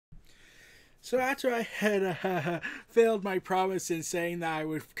So after I had failed my promise in saying that I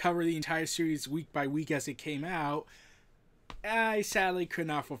would cover the entire series week by week as it came out, I sadly could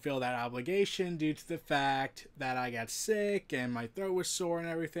not fulfill that obligation due to the fact that I got sick and my throat was sore and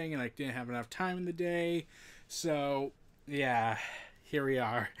everything, and I didn't have enough time in the day. So, yeah, here we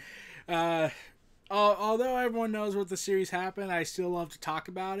are. Although everyone knows what the series happened, I still love to talk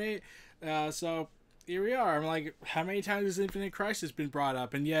about it. So, here we are. I'm like, how many times has Infinite Crisis been brought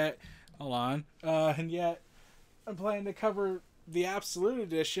up? And yet, hold on. And yet, I'm planning to cover the Absolute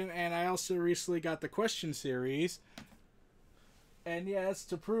Edition, and I also recently got the Question Series. And yes,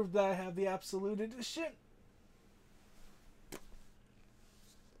 to prove that I have the Absolute Edition,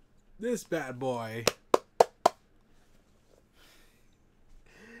 this bad boy.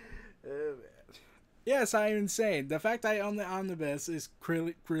 Yes, I am insane. The fact I own the omnibus is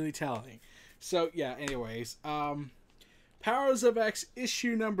really telling. So yeah, anyways, Powers of X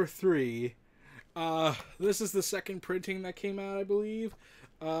issue number 3. This is the second printing that came out, I believe.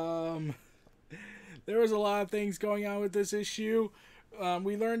 There was a lot of things going on with this issue.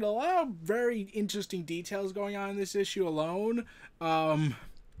 We learned a lot of very interesting details going on in this issue alone. When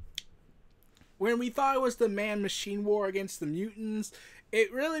we thought it was the man-machine war against the mutants,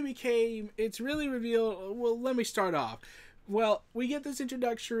 it's really revealed. Well, let me start off. Well, we get this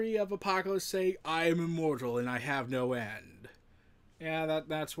introductory of Apocalypse saying, "I am immortal and I have no end." Yeah,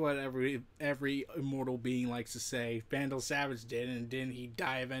 that's what every immortal being likes to say. Vandal Savage did, and didn't he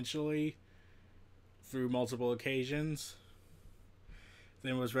die eventually? Through multiple occasions.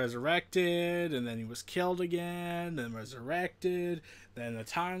 Then was resurrected, and then he was killed again, then resurrected, then the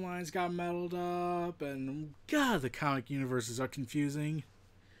timelines got muddled up, and God, the comic universes are confusing.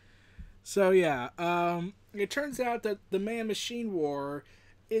 So yeah, it turns out that the Man-Machine War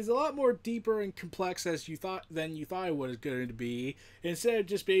is a lot more deeper and complex than you thought it was going to be. Instead of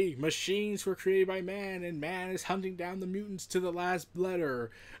just being machines were created by man, and man is hunting down the mutants to the last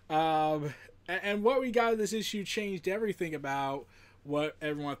letter. And what we got in this issue changed everything about what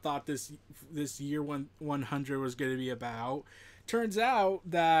everyone thought this year 100 was going to be about. Turns out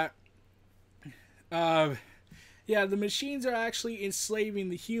that, the machines are actually enslaving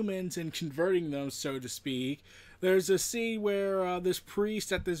the humans and converting them, so to speak. There's a scene where this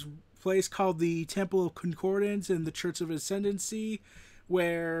priest at this place called the Temple of Concordance and the Church of Ascendancy,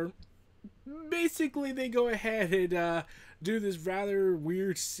 where basically they go ahead and do this rather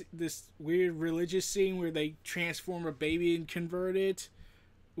weird religious scene where they transform a baby and convert it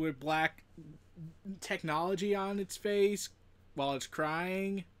with black technology on its face while it's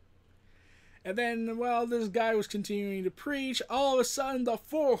crying. And then, while this guy was continuing to preach, all of a sudden the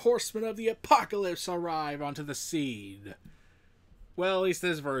 4 horsemen of the apocalypse arrive onto the scene. Well, at least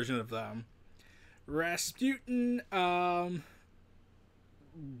this version of them. Rasputin, Red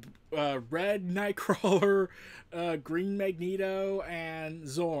Nightcrawler, Green Magneto, and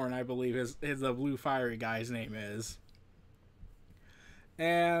Zorn, I believe is the blue fiery guy's name is.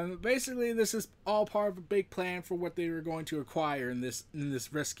 And basically, this is all part of a big plan for what they were going to acquire in this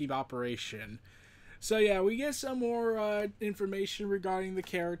risky operation. So yeah, we get some more information regarding the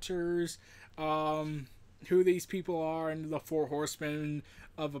characters, who these people are, and the 4 horsemen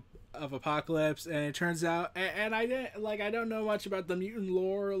of Apocalypse. And it turns out, and I don't know much about the mutant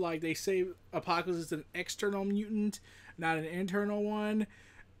lore. Like, they say Apocalypse is an external mutant, not an internal one.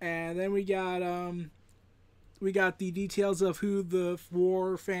 And then we got the details of who the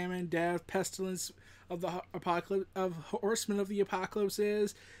war, famine, death, pestilence of the apocalypse, of horsemen of the apocalypse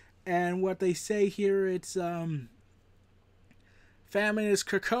is. And what they say here, it's famine is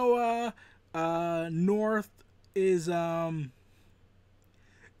Krakoa, north is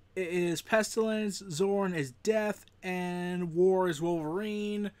pestilence, Zorn is death, and war is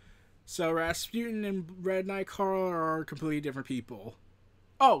Wolverine. So Rasputin and Red Nightcrawler are completely different people.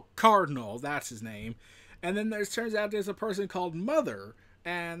 Oh, Cardinal, that's his name. And then turns out there's a person called Mother,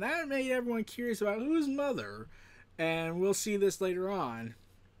 and that made everyone curious about who's Mother, and we'll see this later on.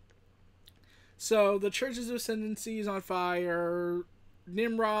 So the Church's Ascendancy is on fire.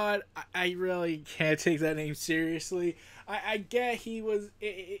 Nimrod, I really can't take that name seriously. I get he was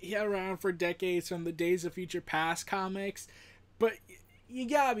around for decades from the Days of Future Past comics, but you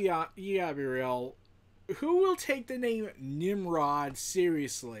gotta be real. Who will take the name Nimrod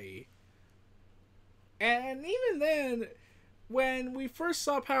seriously? And even then, when we first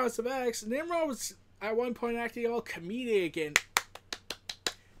saw Powers of X, Nimrod was at one point acting all comedic and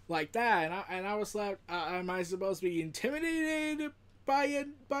like that, and I was like, am I supposed to be intimidated by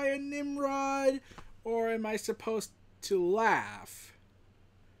a Nimrod, or am I supposed to laugh?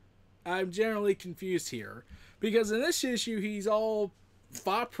 I'm generally confused here, because in this issue he's all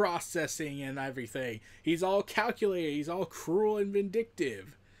thought processing and everything. He's all calculated. He's all cruel and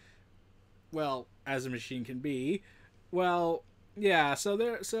vindictive. Well, as a machine can be. Well, yeah.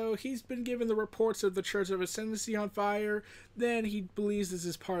 So he's been given the reports of the Church of Ascendancy on fire. Then he believes this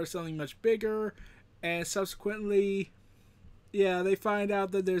is part of something much bigger, and subsequently, yeah, they find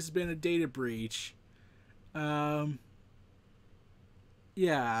out that there's been a data breach.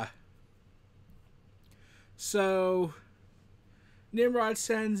 Yeah. So Nimrod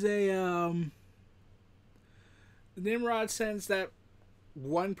sends that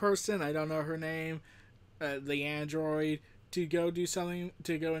one person, I don't know her name, the android, to go do something,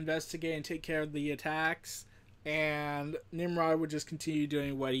 to go investigate and take care of the attacks. And Nimrod would just continue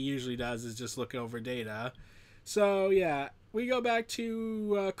doing what he usually does, is just look over data. So yeah, we go back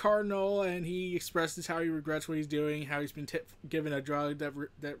to Cardinal, and he expresses how he regrets what he's doing, how he's been given a drug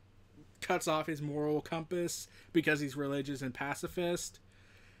that cuts off his moral compass because he's religious and pacifist.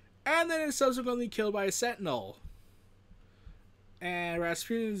 And then is subsequently killed by a sentinel. And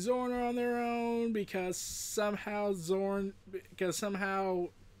Rasputin and Zorn are on their own because somehow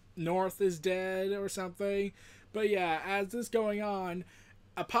North is dead or something. But yeah, as this is going on,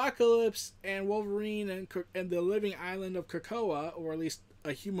 Apocalypse and Wolverine and the living island of Krakoa, or at least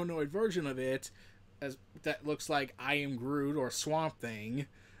a humanoid version of it, as that looks like I Am Groot or Swamp Thing,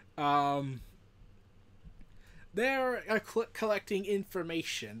 they're collecting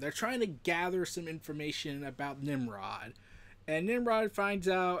information. They're trying to gather some information about Nimrod. And Nimrod finds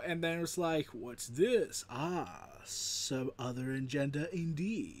out, and then it's like, what's this? Ah, some other agenda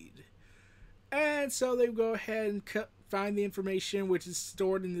indeed. And so they go ahead and find the information, which is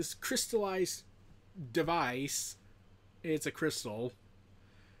stored in this crystallized device. It's a crystal.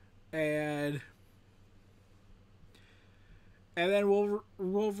 And then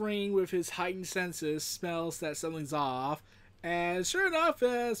Wolverine, with his heightened senses, smells that something's off. And sure enough,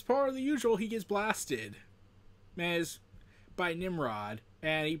 as part of the usual, he gets blasted. By Nimrod,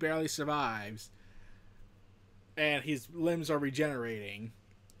 and he barely survives, and his limbs are regenerating.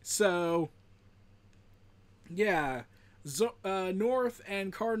 So yeah, North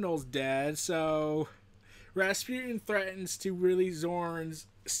and Cardinal's dead, so Rasputin threatens to release Zorn's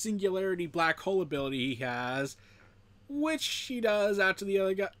singularity black hole ability he has, which he does after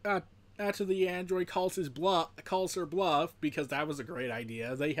the android calls her bluff, because that was a great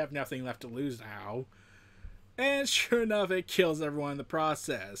idea. They have nothing left to lose now. And sure enough, it kills everyone in the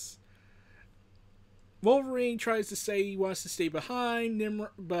process. Wolverine tries to say he wants to stay behind,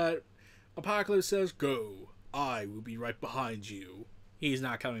 but Apocalypse says, "Go, I will be right behind you." He's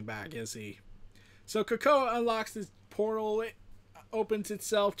not coming back, is he? So Krakoa unlocks this portal. It opens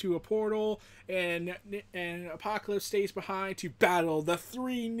itself to a portal, and Apocalypse stays behind to battle the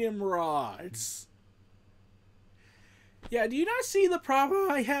 3 Nimrods. Yeah, do you not see the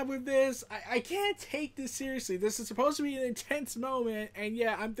problem I have with this? I can't take this seriously. This is supposed to be an intense moment, and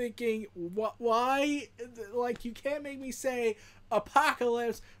yeah, I'm thinking, why? Like, you can't make me say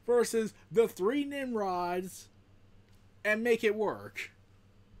Apocalypse versus the 3 Nimrods and make it work.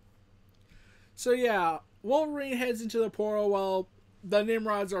 So yeah, Wolverine heads into the portal while the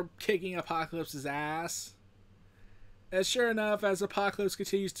Nimrods are kicking Apocalypse's ass. And sure enough, as Apocalypse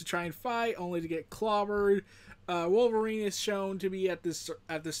continues to try and fight, only to get clobbered, Wolverine is shown to be at this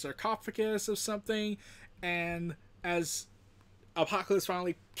sarcophagus of something, and as Apocalypse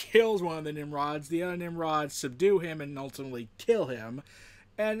finally kills one of the Nimrods, the other Nimrods subdue him and ultimately kill him.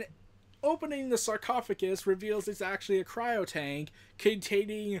 And opening the sarcophagus reveals it's actually a cryo tank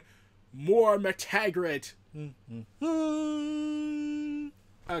containing more Metagrit.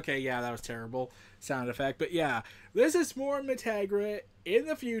 Okay, yeah, that was terrible sound effect, but yeah, this is more Metagrit in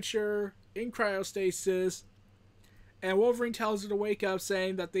the future in cryostasis. And Wolverine tells her to wake up,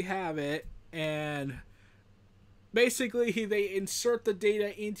 saying that they have it. And basically, they insert the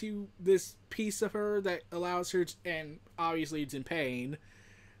data into this piece of her that allows her to, and obviously it's in pain.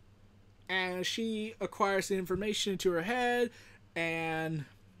 And she acquires the information into her head. And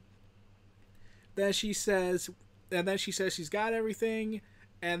then she says she's got everything.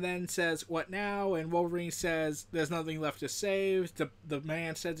 And then says, "What now?" And Wolverine says, "There's nothing left to save. The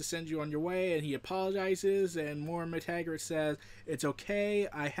man said to send you on your way," and he apologizes. And Moira Metagrit says, "It's okay.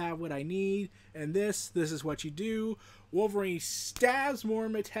 I have what I need. And this is what you do." Wolverine stabs Moira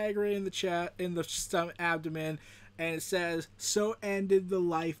Metagrit in the chest, in the abdomen, and it says, "So ended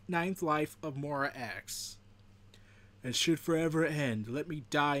the ninth life of Moira X. And should forever end, let me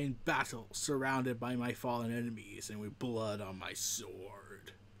die in battle, surrounded by my fallen enemies, and with blood on my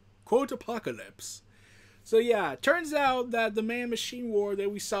sword." Quote Apocalypse. So yeah, turns out that the Man-Machine War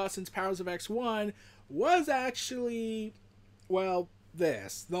that we saw since Powers of X1 was actually, well,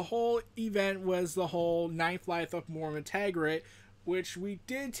 this. The whole event was the whole ninth life of Mormon Taggart, which we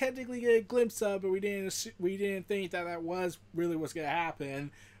did technically get a glimpse of, but we didn't think that that was really what's going to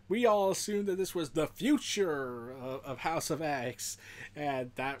happen. We all assumed that this was the future of House of X,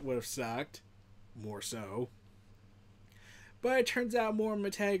 and that would have sucked. More so. But it turns out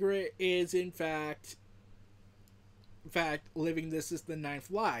Mormon Taggart is in fact living this is the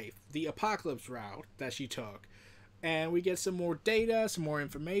ninth life, the apocalypse route that she took. And we get some more data, some more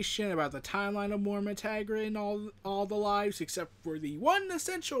information about the timeline of Mormon Taggart and all the lives, except for the one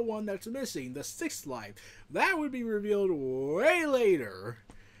essential one that's missing, the sixth life. That would be revealed way later,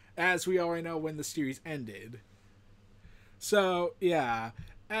 as we already know when the series ended. So, yeah.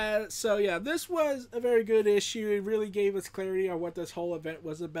 This was a very good issue. It really gave us clarity on what this whole event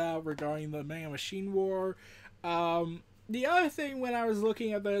was about regarding the Man-Machine War. The other thing when I was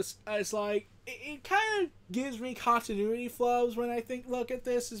looking at this, it's like, it kind of gives me continuity flubs when I look at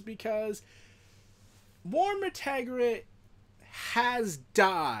this, is because Mormon Taggart has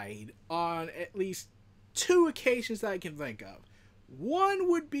died on at least 2 occasions that I can think of. One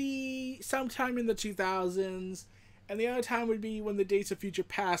would be sometime in the 2000s, and the other time would be when the Days of Future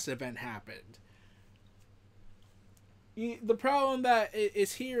Past event happened. The problem that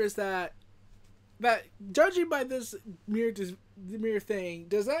is here is that judging by this mere thing,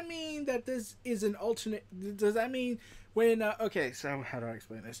 does that mean that this is an alternate? Does that mean when? Okay, so how do I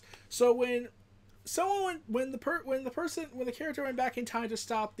explain this? So when the character went back in time to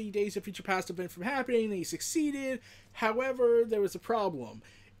stop the Days of Future Past event from happening, they succeeded. However, there was a problem.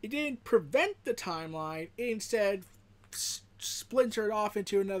 It didn't prevent the timeline. It instead splintered off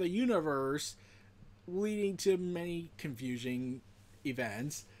into another universe, leading to many confusing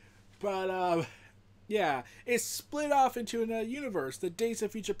events. But yeah, it split off into another universe. The Days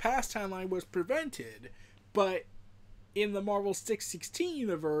of Future Past timeline was prevented, but in the Marvel 616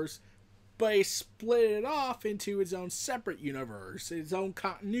 universe, but it split it off into its own separate universe, its own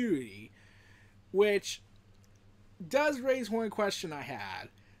continuity, which does raise one question I had.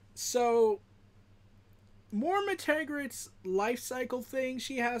 So, Mormon Taggart's life cycle thing,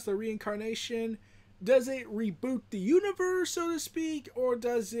 she has the reincarnation, does it reboot the universe, so to speak, or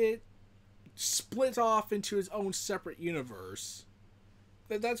does it split off into its own separate universe?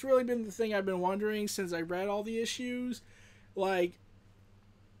 That's really been the thing I've been wondering since I read all the issues. Like,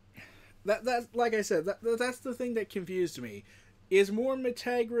 that's like I said, that's the thing that confused me. Is Mormon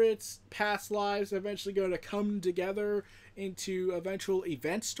Taggart's past lives eventually going to come together into eventual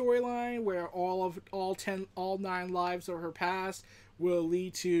event storyline where all 9 lives of her past will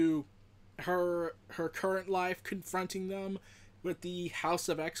lead to her current life confronting them with the House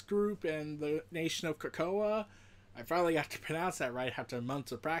of X group and the Nation of Krakoa? I finally got to pronounce that right after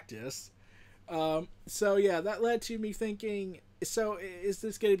months of practice. So yeah, that led to me thinking, so is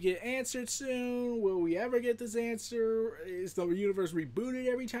this going to get answered soon? Will we ever get this answer? Is the universe rebooted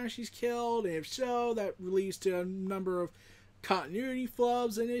every time she's killed? And if so, that leads to a number of continuity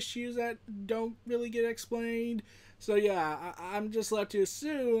flubs and issues that don't really get explained. So yeah, I'm just left to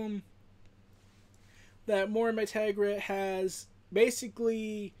assume that Mormon Taggart has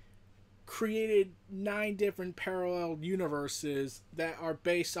basically created 9 different parallel universes that are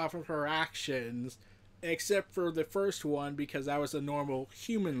based off of her actions, except for the first one because that was a normal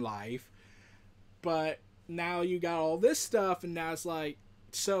human life. But now you got all this stuff, and now it's like,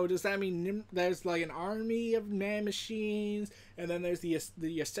 so does that mean there's like an army of man machines, and then there's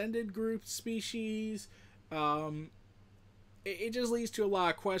the ascended group species? It just leads to a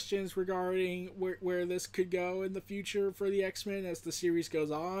lot of questions regarding where this could go in the future for the X-Men as the series goes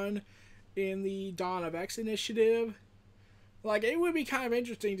on in the Dawn of X initiative. Like, it would be kind of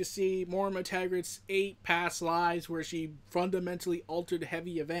interesting to see Mormon Taggart's 8 past lives where she fundamentally altered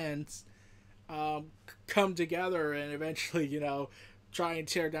heavy events come together and eventually, try and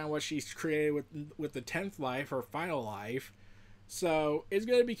tear down what she's created with the 10th life, her final life. So, it's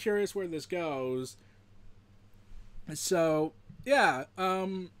going to be curious where this goes. So, yeah,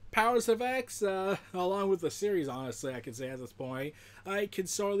 Powers of X, along with the series, honestly, I could say at this point, I can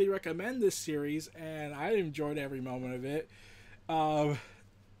sorely recommend this series, and I enjoyed every moment of it.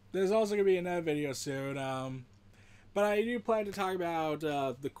 There's also going to be another video soon, but I do plan to talk about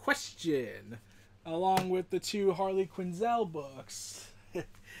The Question, along with the 2 Harley Quinzel books.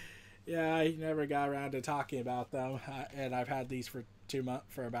 Yeah, I never got around to talking about them, and I've had these for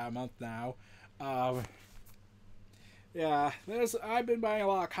about a month now. Yeah, I've been buying a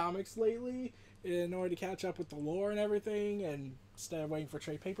lot of comics lately in order to catch up with the lore and everything, and instead of waiting for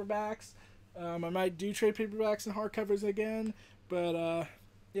trade paperbacks. I might do trade paperbacks and hardcovers again, but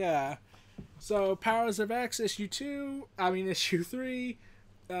yeah. So, Powers of X issue 3.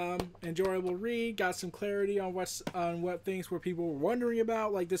 Enjoyable read. Got some clarity on what things were people were wondering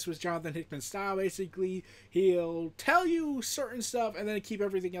about. Like, this was Jonathan Hickman's style. Basically, he'll tell you certain stuff and then keep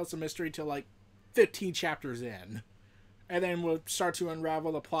everything else a mystery till like 15 chapters in, and then we'll start to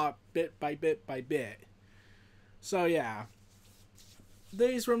unravel the plot bit by bit by bit. So yeah,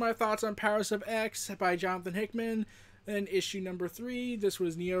 these were my thoughts on Powers of X by Jonathan Hickman. And issue number 3. This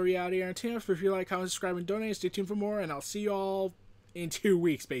was Neo Reality Entertainment. If you like, comment, subscribe, and donate, stay tuned for more. And I'll see you all in 2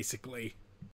 weeks, basically.